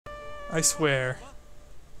I swear.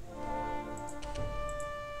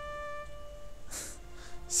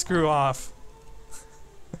 Screw off.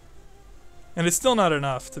 And it's still not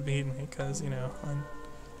enough to beat me, because, you know,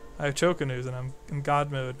 I have Chokanus and I'm in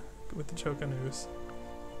God mode with the Chokanus.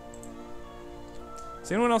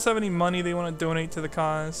 Does anyone else have any money they want to donate to the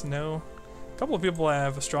cause? No? A couple of people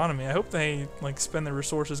have astronomy. I hope they, like, spend their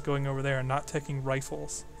resources going over there and not taking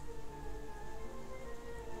rifles.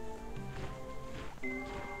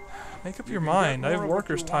 Make up your mind. I have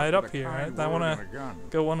workers tied up here. I want to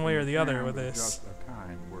go one way or the other with this.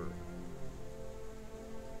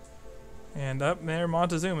 And up there,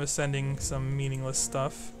 Montezuma's sending some meaningless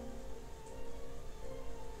stuff.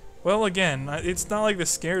 Well, again, it's not like this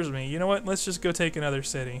scares me. You know what? Let's just go take another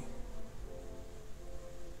city.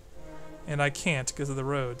 And I can't because of the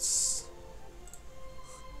roads.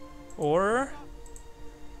 Or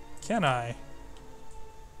can I?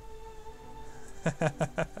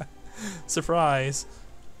 Surprise.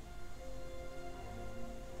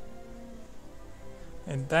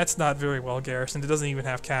 And that's not very well garrisoned. It doesn't even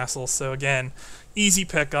have castles, so again, easy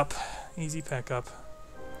pickup. Easy pickup.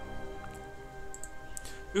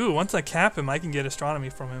 Ooh, once I cap him, I can get astronomy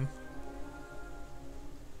from him.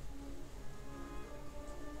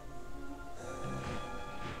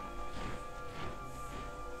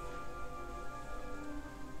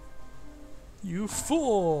 You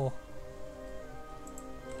fool!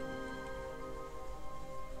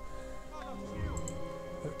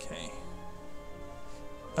 Okay.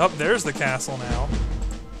 Oh, there's the castle now.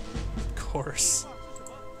 Of course.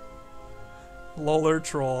 Loller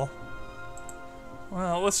troll.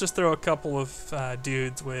 Well, let's just throw a couple of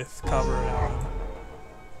dudes with cover on.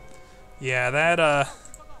 Yeah, that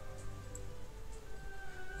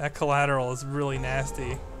collateral is really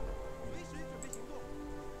nasty.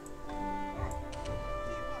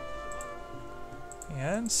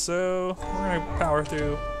 And so we're gonna power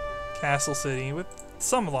through Castle City with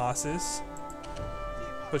some losses.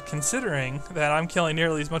 But considering that I'm killing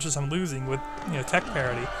nearly as much as I'm losing with, you know, tech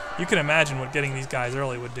parity, you can imagine what getting these guys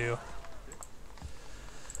early would do.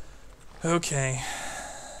 Okay.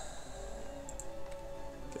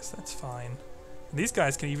 Guess that's fine. And these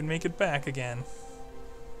guys can even make it back again.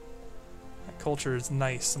 That culture is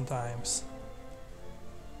nice sometimes.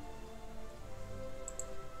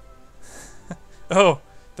 Oh,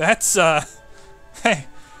 that's hey,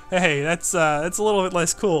 that's a little bit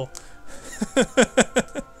less cool.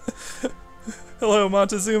 Hello,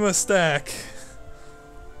 Montezuma stack.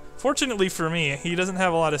 Fortunately for me, he doesn't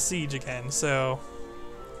have a lot of siege again, so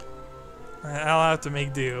I'll have to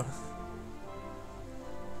make do.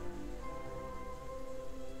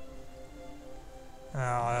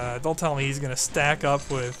 Oh, don't tell me he's gonna stack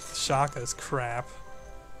up with Shaka's crap.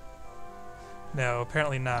 No,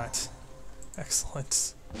 apparently not.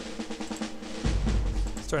 Excellent.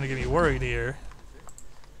 Starting to get me worried here.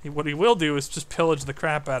 What he will do is just pillage the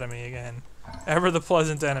crap out of me again. Ever the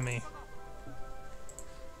pleasant enemy.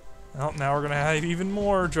 Well, now we're gonna have even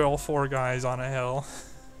more Drill 4 guys on a hill.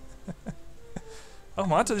 Oh,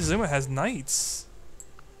 Montezuma has knights.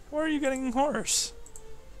 Where are you getting horse?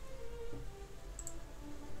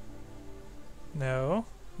 No,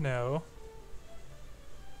 no.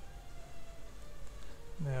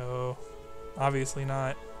 No. Obviously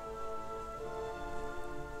not.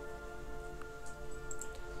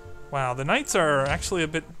 Wow, the knights are actually a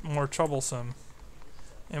bit more troublesome.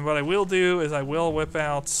 And what I will do is I will whip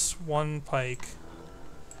out one pike.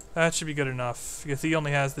 That should be good enough, because he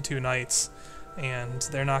only has the 2 knights, and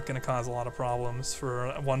they're not going to cause a lot of problems for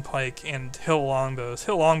one pike and hill longbows.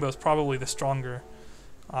 Hill longbow's probably the stronger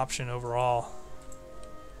option overall,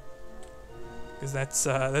 because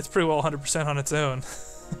that's pretty well 100% on its own.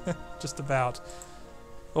 Just about.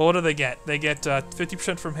 Well, what do they get? They get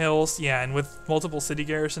 50% from hills, yeah, and with multiple city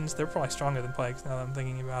garrisons, they're probably stronger than pikes now that I'm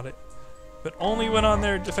thinking about it. But only when on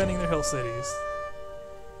there defending their hill cities.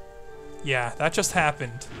 Yeah, that just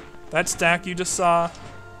happened. That stack you just saw,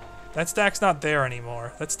 that stack's not there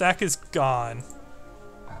anymore. That stack is gone.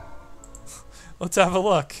 Let's have a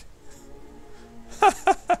look.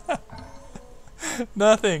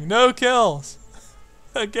 Nothing. No kills.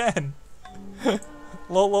 Again.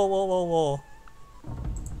 Lol, lol, lol, lol, lol.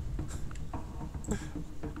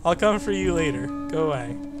 I'll come for you later. Go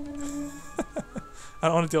away. I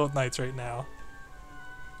don't want to deal with knights right now.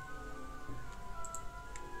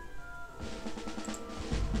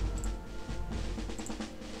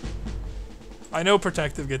 I know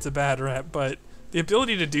protective gets a bad rep, but the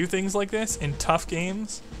ability to do things like this in tough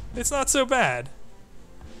games, it's not so bad.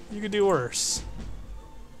 You could do worse.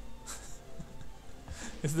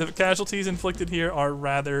 The casualties inflicted here are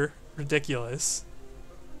rather ridiculous.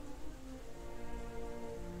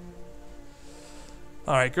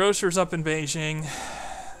 Alright, grocers up in Beijing.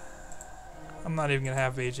 I'm not even going to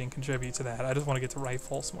have Beijing contribute to that. I just want to get to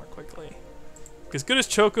rifles more quickly. As good as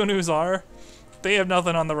Chokonus are, they have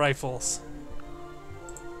nothing on the rifles.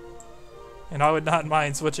 And I would not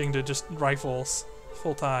mind switching to just rifles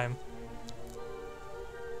full time.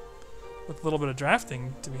 With a little bit of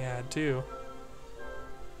drafting to be had, too.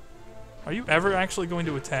 Are you ever actually going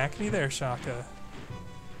to attack me there, Shaka?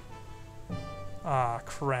 Ah,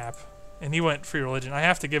 crap. And he went free religion. I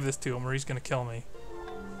have to give this to him or he's going to kill me.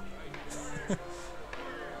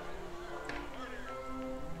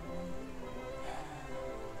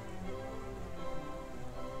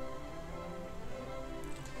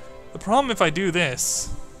 The problem if I do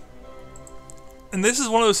this, and this is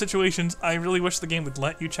one of those situations I really wish the game would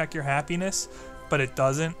let you check your happiness, but it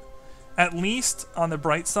doesn't. At least on the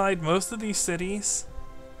bright side, most of these cities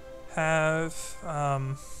have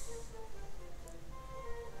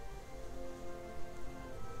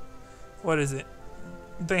what is it?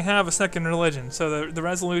 They have a second religion, so the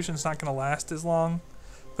resolution's not going to last as long,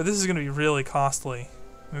 but this is going to be really costly.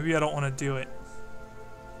 Maybe I don't want to do it.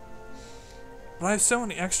 But I have so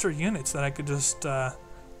many extra units that I could just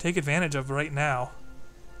take advantage of right now.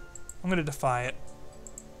 I'm going to defy it.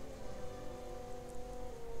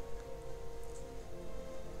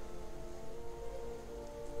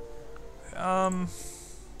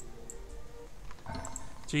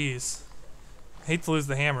 Jeez. Hate to lose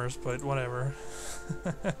the hammers, but whatever.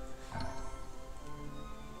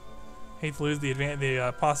 Hate to lose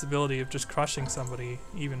the possibility of just crushing somebody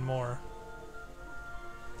even more.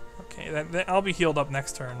 Okay, I'll be healed up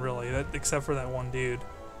next turn, really, except for that one dude.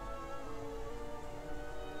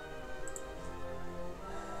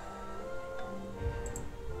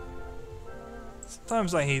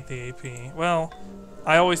 Sometimes I hate the AP. Well,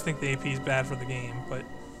 I always think the AP is bad for the game, but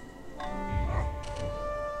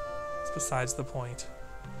it's besides the point.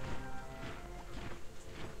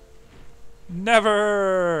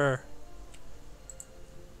 Never!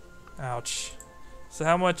 Ouch. So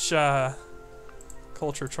how much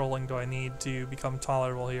culture trolling do I need to become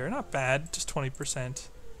tolerable here? Not bad, just 20%.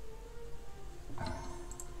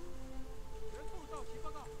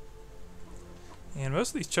 And most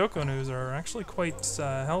of these Chokonus are actually quite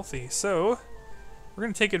healthy, so we're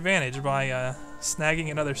going to take advantage by snagging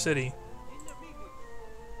another city.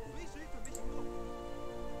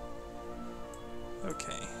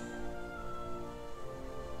 Okay.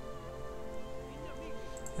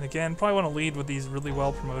 And again, probably want to lead with these really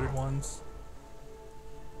well promoted ones.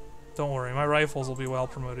 Don't worry, my rifles will be well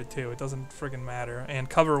promoted too. It doesn't friggin' matter. And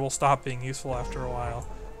cover will stop being useful after a while.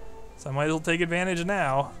 So I might as well take advantage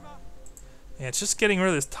now. Yeah, it's just getting rid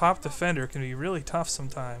of this top defender can be really tough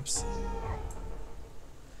sometimes.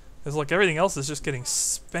 Because look, everything else is just getting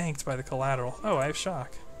spanked by the collateral. Oh, I have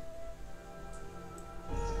shock.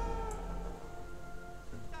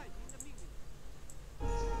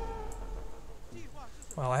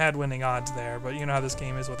 Well, I had winning odds there, but you know how this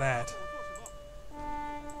game is with that.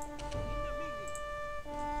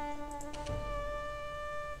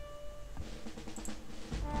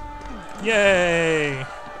 Yay!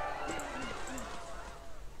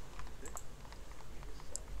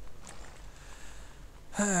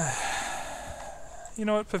 You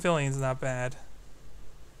know what? Pavilion's not bad.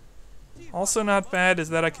 Also not bad is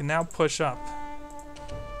that I can now push up.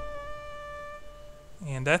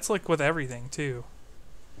 And that's like with everything, too.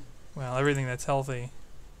 Well, everything that's healthy.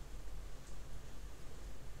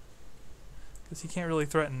 Because he can't really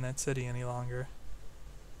threaten that city any longer.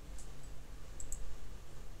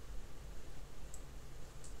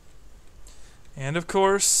 And of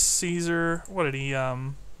course, Caesar, what did he,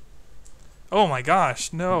 oh my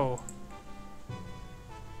gosh, no.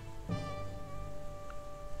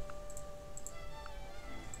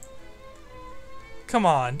 Come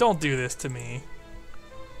on, don't do this to me.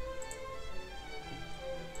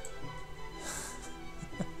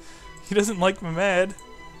 He doesn't like Mehmed.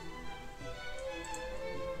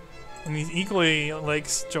 And he equally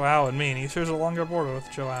likes Joao and me, and he shares a longer border with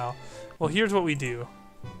Joao. Well, here's what we do.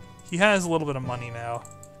 He has a little bit of money now.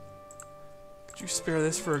 Could you spare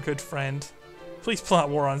this for a good friend? Please plot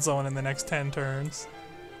war on someone in the next 10 turns.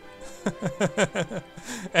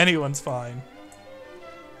 Anyone's fine.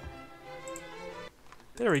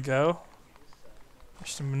 There we go.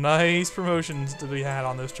 There's some nice promotions to be had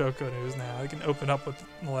on those Chokonus now. I can open up with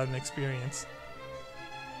 11 experience.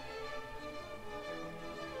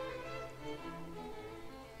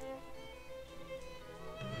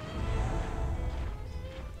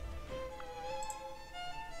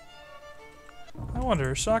 I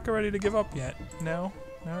wonder, is Shaka ready to give up yet? No?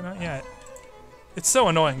 No, not yet. It's so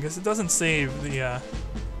annoying because it doesn't save the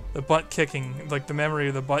the butt kicking, like the memory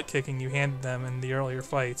of the butt kicking you handed them in the earlier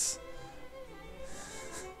fights.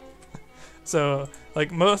 So,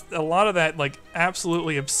 like a lot of that like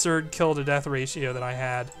absolutely absurd kill to death ratio that I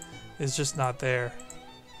had is just not there.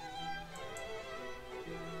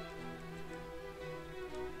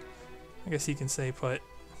 I guess he can say put.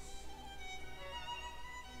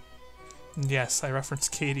 Yes, I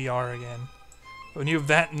referenced KDR again. When you have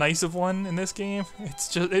that nice of one in this game,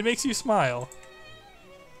 it makes you smile.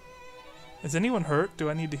 Is anyone hurt? Do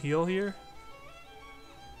I need to heal here?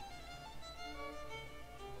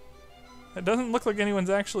 It doesn't look like anyone's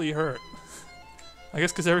actually hurt. I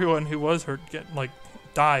guess because everyone who was hurt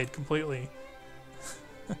died completely.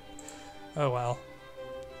 Oh well.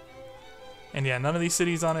 And yeah, none of these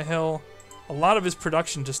cities on a hill. A lot of his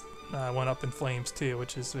production just went up in flames too,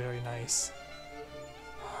 which is very nice.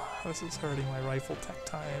 This is hurting my rifle tech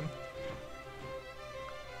time.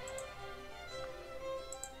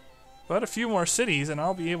 But a few more cities and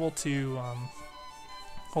I'll be able to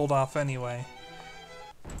hold off anyway.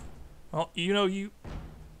 Well, you know you...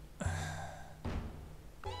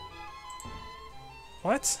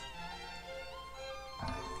 What?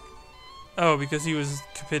 Oh, because he was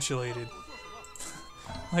capitulated.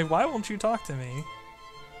 Like, why won't you talk to me?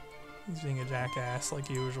 He's being a jackass, like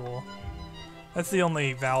usual. That's the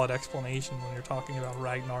only valid explanation when you're talking about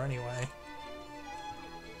Ragnar anyway.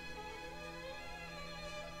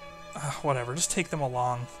 Whatever, just take them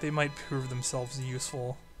along. They might prove themselves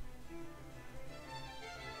useful.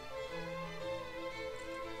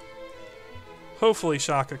 Hopefully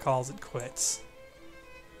Shaka calls it quits.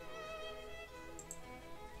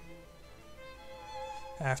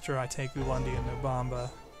 After I take Ulundi and Nobamba.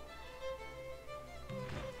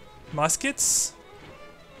 Muskets?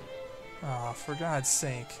 Aw, for God's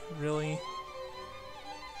sake. Really?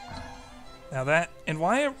 Now that... And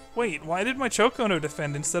why... Wait, why did my Chocono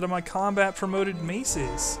defend instead of my combat promoted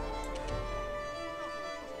maces?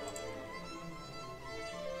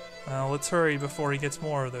 Well, let's hurry before he gets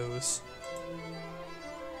more of those.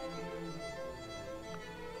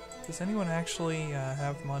 Does anyone actually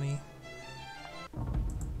have money? Of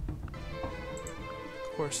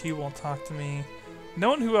course, he won't talk to me. No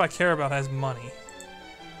one who I care about has money.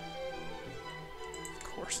 Of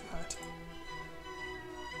course not.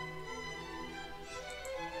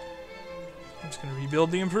 I'm just gonna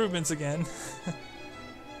rebuild the improvements again.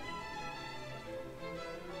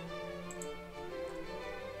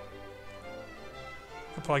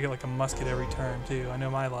 I'll probably get like a musket every turn too. I know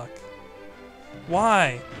my luck.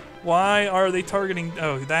 Why? Why are they targeting...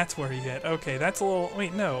 Oh, that's where he hit. Okay, that's a little...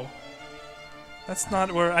 Wait, no. That's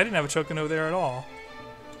not where... I didn't have a Chocono there at all.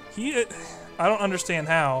 I don't understand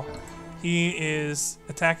how he is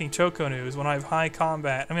attacking Choconos when I have high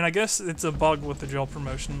combat. I mean, I guess it's a bug with the drill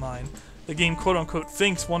promotion line. The game, quote-unquote,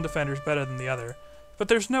 thinks one defender is better than the other. But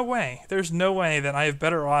there's no way. There's no way that I have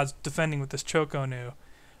better odds defending with this Chocono.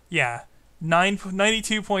 Yeah,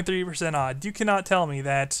 92.3% odd. You cannot tell me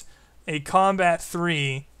that a Combat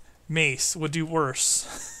 3 mace would do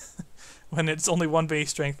worse when it's only one base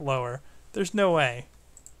strength lower. There's no way.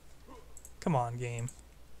 Come on, game.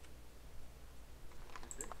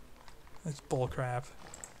 That's bullcrap.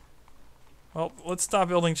 Well, let's stop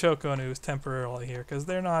building Choconos temporarily here, because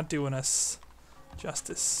they're not doing us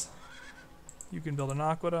justice. You can build an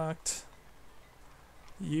aqueduct.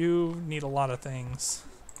 You need a lot of things.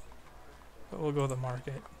 But we'll go to the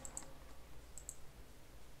market.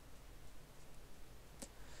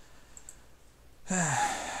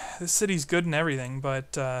 This city's good and everything,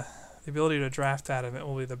 but the ability to draft out of it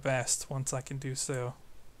will be the best once I can do so.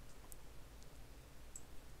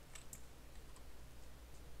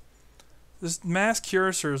 This mass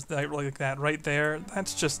cursors like that right there,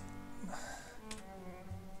 that's just...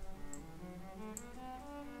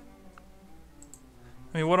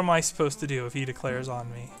 I mean, what am I supposed to do if he declares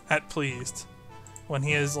on me at pleased? When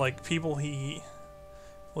he has, like, people he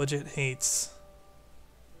legit hates.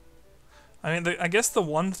 I mean, I guess the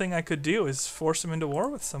one thing I could do is force him into war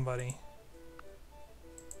with somebody.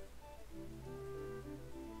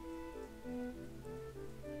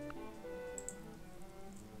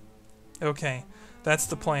 Okay, that's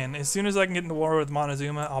the plan. As soon as I can get into war with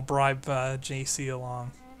Montezuma, I'll bribe JC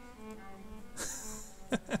along.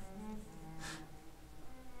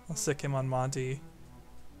 I'll sick him on Monty.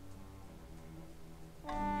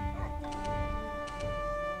 And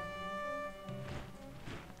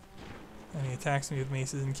he attacks me with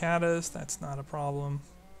maces and katas. That's not a problem.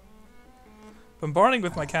 Bombarding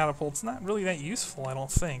with my catapult's not really that useful, I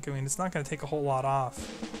don't think. I mean, it's not going to take a whole lot off.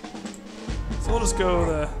 So we'll just go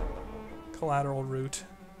the collateral route.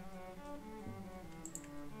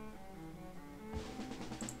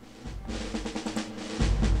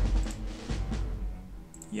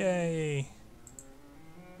 Yay!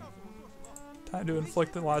 Time to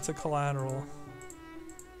inflict lots of collateral.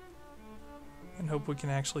 And hope we can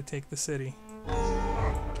actually take the city.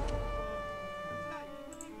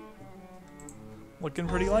 Looking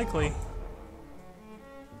pretty likely.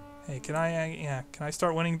 Hey, can I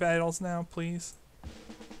start winning battles now, please?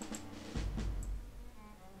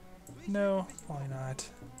 No, why not?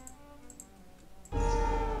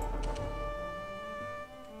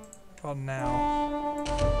 Oh, now.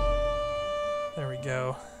 There we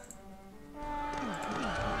go.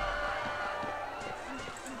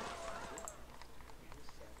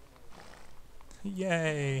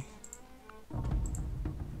 Yay! I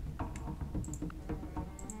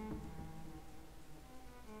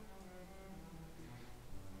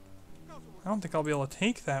don't think I'll be able to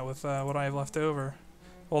take that with what I have left over.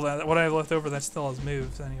 Well, what I have left over that still has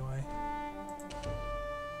moves anyway.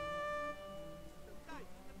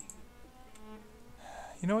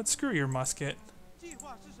 You know what? Screw your musket.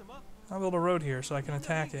 I'll build a road here so I can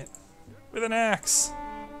attack it. With an axe!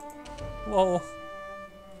 Lol.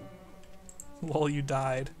 Lol, you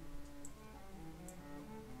died.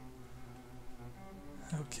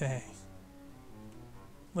 Okay.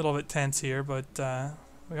 A little bit tense here, but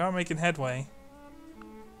we are making headway.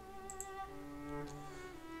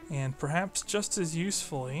 And perhaps just as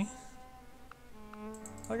usefully,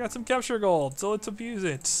 I got some capture gold, so let's abuse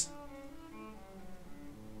it.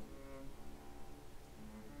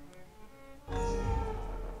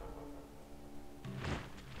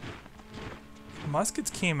 Muskets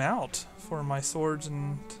came out for my swords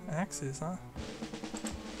and axes, huh?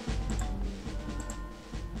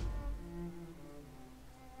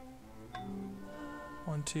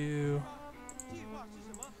 One, two.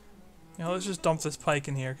 You know, let's just dump this pike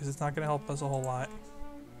in here because it's not going to help us a whole lot.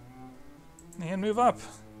 And move up.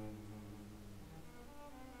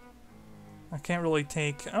 I can't really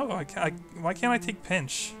take. Oh, why can't I take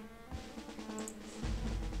pinch?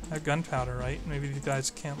 I have gunpowder, right? Maybe these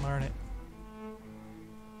guys can't learn it.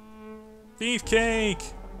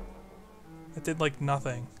 Beefcake! That did like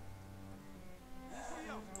nothing.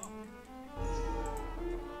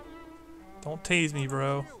 Don't tase me,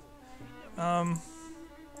 bro.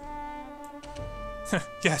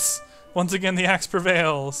 Yes! Once again, the axe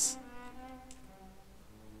prevails!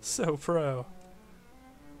 So pro.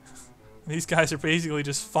 These guys are basically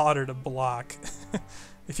just fodder to block.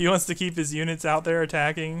 If he wants to keep his units out there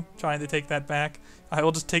attacking, trying to take that back, I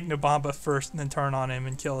will just take Nobamba first and then turn on him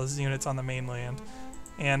and kill his units on the mainland.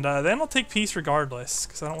 And then I'll take peace regardless,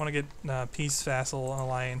 because I don't want to get peace, vassal,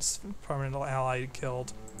 alliance, permanent ally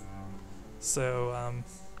killed. So,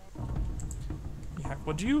 yeah,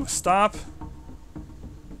 would you stop?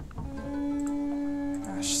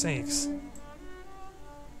 Gosh sakes.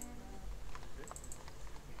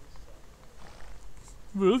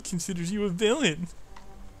 The world considers you a villain.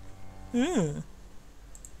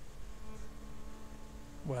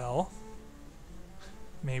 Well,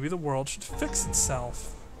 maybe the world should fix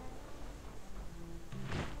itself.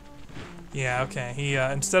 Yeah, okay. He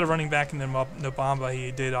instead of running back into Nobamba,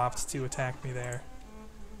 he did opt to attack me there,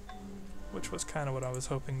 which was kind of what I was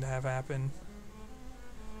hoping to have happen.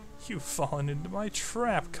 You've fallen into my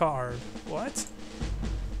trap card. What?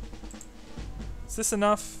 Is this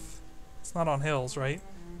enough? It's not on hills, right?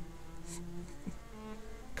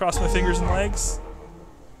 Cross my fingers and legs.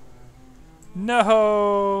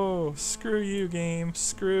 No! Screw you, game.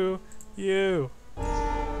 Screw you.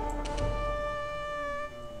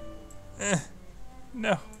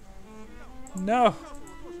 No. No.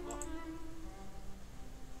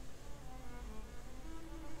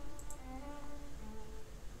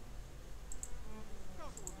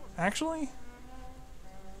 Actually?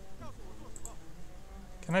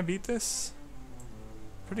 Can I beat this?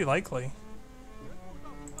 Pretty likely.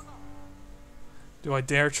 Do I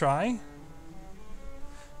dare try?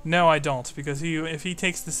 No, I don't, because if he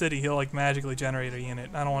takes the city, he'll like magically generate a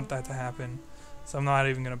unit. I don't want that to happen, so I'm not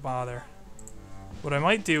even gonna bother. What I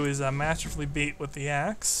might do is masterfully bait with the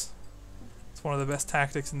axe. It's one of the best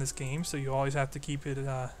tactics in this game, so you always have to keep it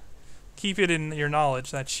in your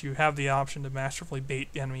knowledge that you have the option to masterfully bait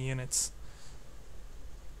enemy units,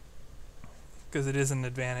 because it is an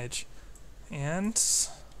advantage. And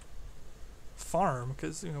farm,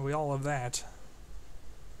 because you know we all love that.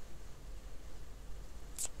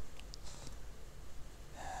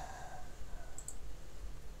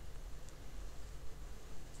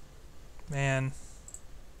 Man,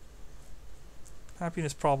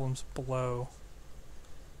 happiness problems below.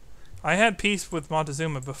 I had peace with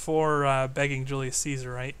Montezuma before begging Julius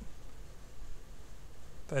Caesar, right?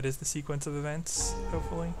 That is the sequence of events,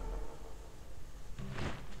 hopefully.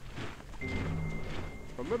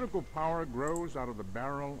 Political power grows out of the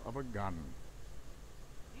barrel of a gun.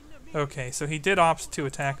 Okay, so he did opt to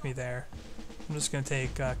attack me there. I'm just gonna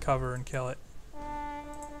take cover and kill it.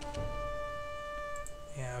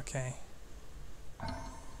 Yeah, okay.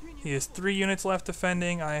 He has 3 units left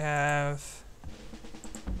defending. I have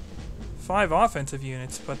 5 offensive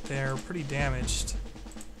units, but they're pretty damaged.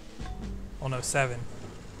 Well, no, 7.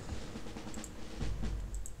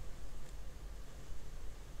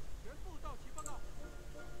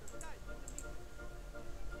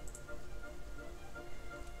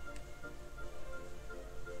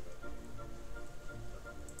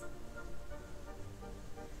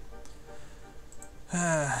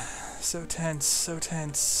 So tense, so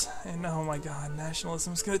tense. And oh my god,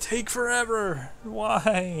 nationalism is gonna take forever!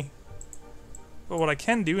 Why? But what I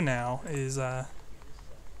can do now is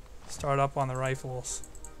start up on the rifles.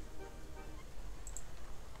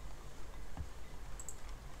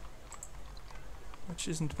 Which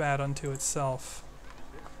isn't bad unto itself.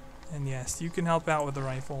 And yes, you can help out with the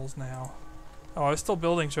rifles now. Oh, I was still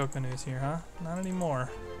building chokanus here, huh? Not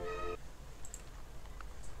anymore.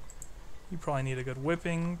 You probably need a good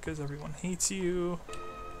whipping, because everyone hates you.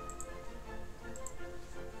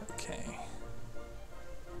 Okay.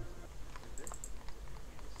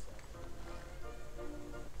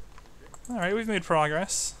 Alright, we've made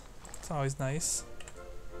progress. It's always nice.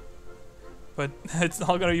 But it's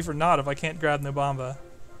all gonna be for naught if I can't grab Nobamba.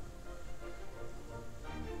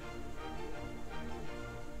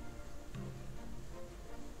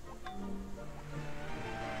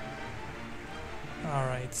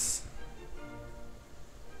 Alright.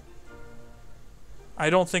 I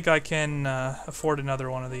don't think I can afford another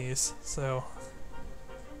one of these, so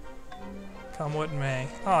come what may.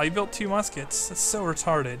 Oh, he built 2 muskets. That's so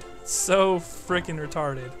retarded. So freaking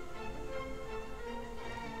retarded.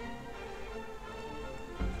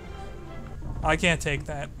 I can't take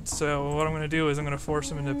that, so what I'm going to do is I'm going to force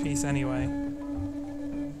him into peace anyway.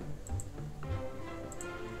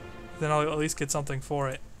 Then I'll at least get something for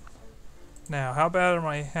it. Now, how bad are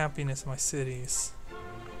my happiness in my cities?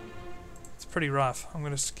 Pretty rough. I'm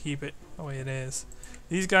gonna just keep it the way it is.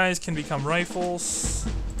 These guys can become rifles.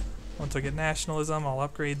 Once I get nationalism, I'll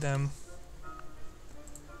upgrade them.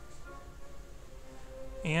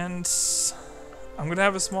 And I'm gonna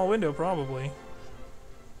have a small window probably.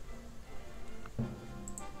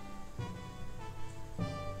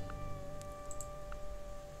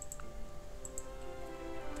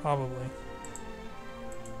 Probably.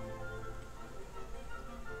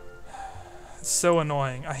 It's so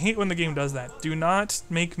annoying. I hate when the game does that. Do not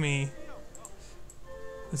make me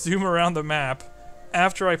zoom around the map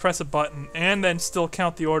after I press a button and then still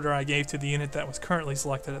count the order I gave to the unit that was currently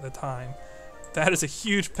selected at the time. That is a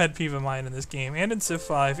huge pet peeve of mine in this game, and in Civ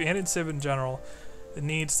 5, and in Civ in general. It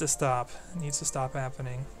needs to stop. It needs to stop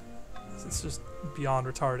happening. It's just beyond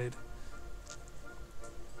retarded.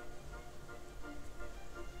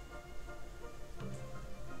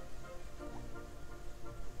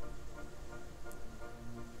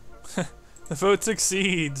 The vote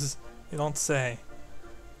succeeds! You don't say.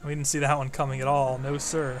 We didn't see that one coming at all. No,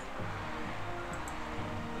 sir.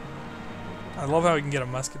 I love how we can get a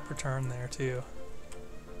musket per turn there, too.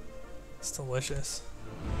 It's delicious.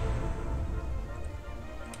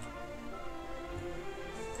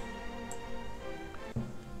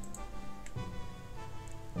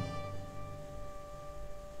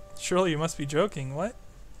 Surely you must be joking. What?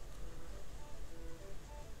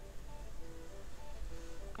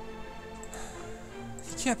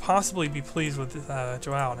 You can't possibly be pleased with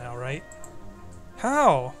Joao now, right?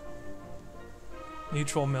 How?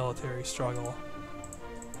 Mutual military struggle.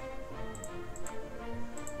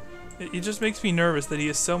 It just makes me nervous that he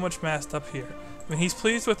is so much massed up here. I mean, he's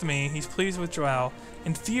pleased with me, he's pleased with Joao.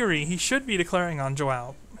 In theory, he should be declaring on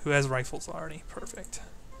Joao, who has rifles already. Perfect.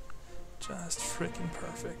 Just freaking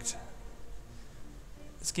perfect.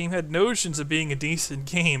 This game had notions of being a decent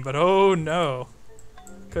game, but oh no.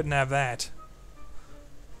 Couldn't have that.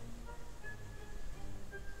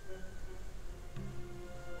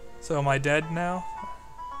 So am I dead now?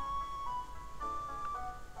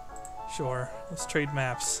 Sure, let's trade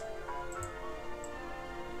maps.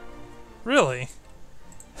 Really?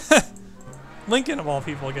 Lincoln of all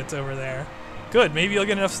people gets over there. Good, maybe you'll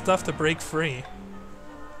get enough stuff to break free.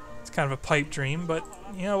 It's kind of a pipe dream, but,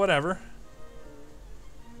 you know, whatever.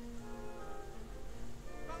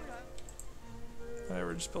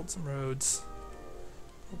 Whatever, just build some roads.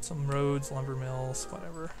 Build some roads, lumber mills,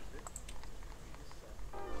 whatever.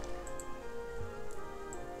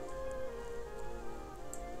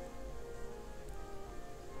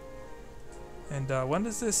 And when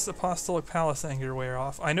does this Apostolic Palace anger wear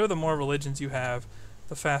off? I know the more religions you have,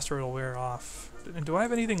 the faster it'll wear off. And do I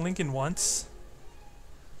have anything Lincoln wants?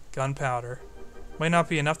 Gunpowder. Might not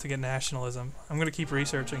be enough to get nationalism. I'm going to keep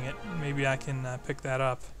researching it. Maybe I can pick that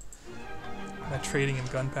up. That trading in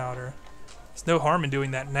gunpowder. There's no harm in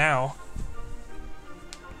doing that now.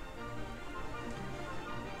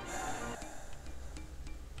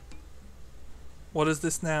 What is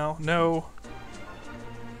this now? No.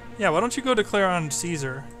 Yeah, why don't you go declare on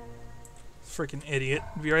Caesar? Freaking idiot.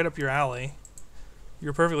 It'd be right up your alley.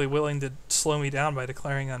 You're perfectly willing to slow me down by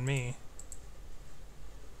declaring on me.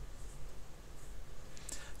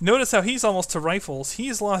 Notice how he's almost to rifles.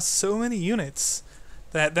 He's lost so many units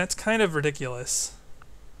that's kind of ridiculous.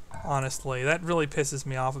 Honestly, that really pisses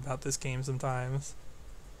me off about this game sometimes.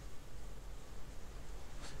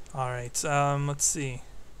 Alright, let's see.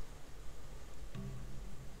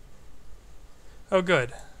 Oh,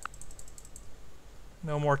 good.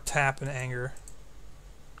 No more tap and anger.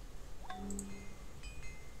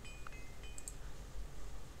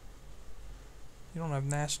 You don't have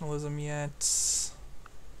nationalism yet.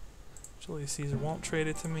 Julius Caesar won't trade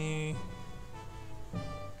it to me.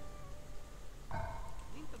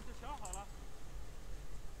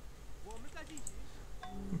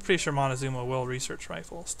 I'm pretty sure Montezuma will research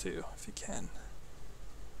rifles too, if he can.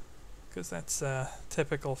 Because that's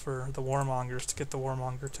typical for the warmongers to get the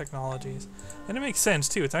warmonger technologies. And it makes sense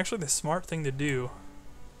too. It's actually the smart thing to do,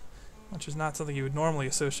 which is not something you would normally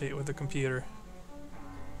associate with a computer.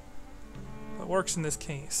 But works in this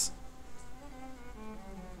case.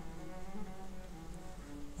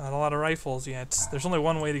 Not a lot of rifles yet. There's only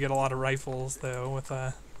one way to get a lot of rifles, though, with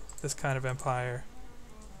this kind of empire.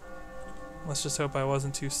 Let's just hope I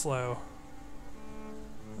wasn't too slow.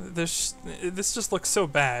 This just looks so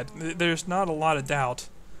bad. There's not a lot of doubt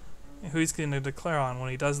who he's going to declare on when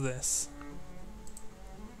he does this.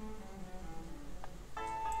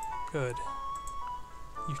 Good.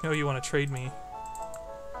 You know you want to trade me.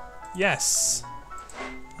 Yes!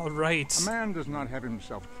 Alright. A man does not have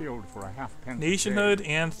himself killed for a halfpence. Nationhood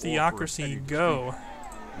and theocracy, go.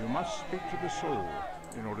 You must speak to the soul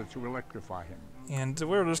in order to electrify him. And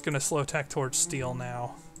we're just going to slow tech towards steel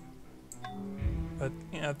now. But,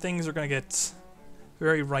 you know, things are going to get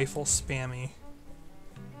very rifle spammy.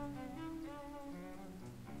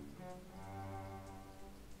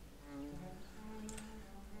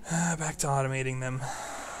 Back to automating them.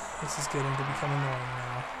 This is getting to become annoying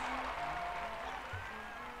now.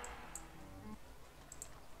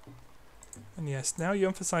 And yes, now you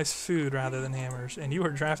emphasize food rather than hammers, and you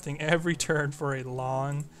are drafting every turn for a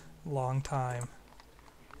long, long time.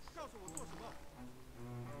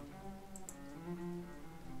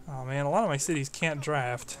 Oh man, a lot of my cities can't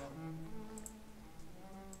draft.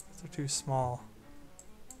 They're too small.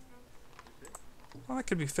 Well, that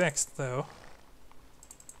could be fixed, though.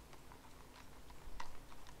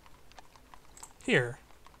 Here.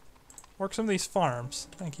 Work some of these farms.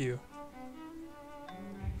 Thank you.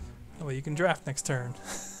 Oh, well, you can draft next turn.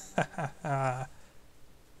 You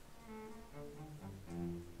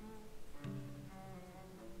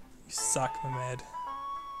suck, Mehmed.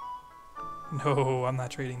 No, I'm not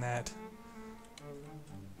trading that.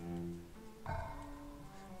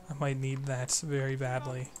 I might need that very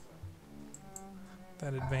badly.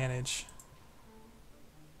 That advantage.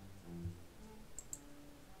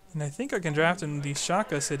 And I think I can draft in these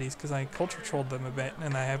Shaka cities because I culture trolled them a bit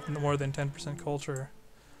and I have more than 10% culture.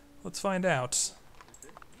 Let's find out.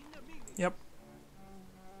 Yep.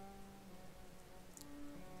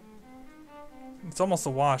 It's almost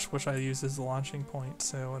a wash, which I use as the launching point,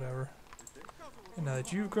 so whatever. And now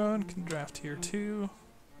that you've grown, can draft here too.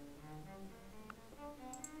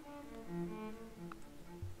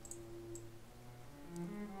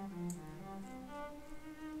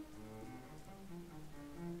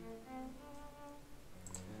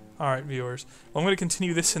 Alright, viewers. Well, I'm going to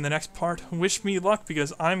continue this in the next part. Wish me luck,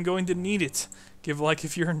 because I'm going to need it. Give a like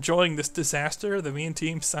if you're enjoying this disaster. The Me and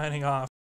Team signing off.